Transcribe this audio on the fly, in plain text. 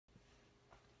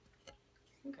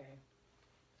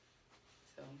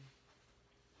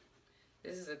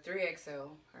This is a 3XL,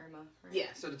 Irma. Right?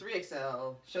 Yeah, so the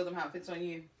 3XL, show them how it fits on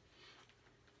you.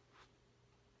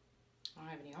 I don't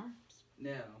have any arms.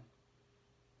 No.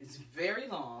 It's very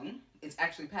long. It's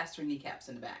actually past her kneecaps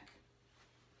in the back.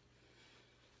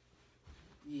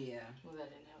 Yeah. Well, that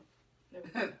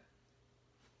didn't help.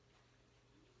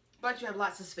 But you have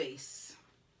lots of space.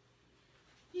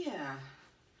 Yeah.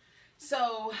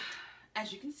 So,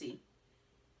 as you can see,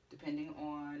 depending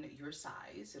on your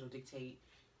size, it'll dictate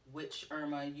which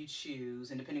Irma you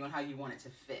choose and depending on how you want it to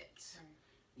fit. Right.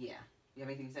 Yeah. You have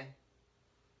anything to say?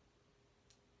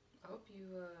 I hope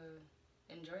you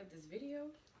enjoyed this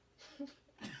video.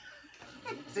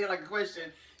 Say it like a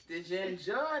question. Did you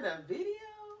enjoy the video?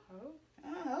 Oh.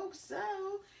 I hope so.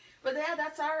 But yeah,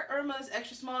 that's our Irma's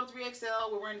extra small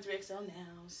 3XL. We're wearing the 3XL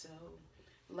now, so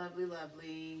lovely,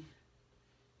 lovely.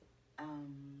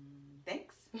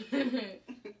 Thanks.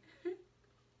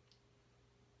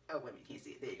 Oh, wait, you can't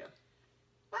see it. There you go.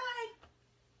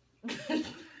 Bye.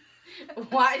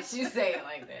 Why'd you say it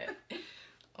like that?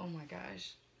 Oh my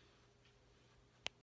gosh.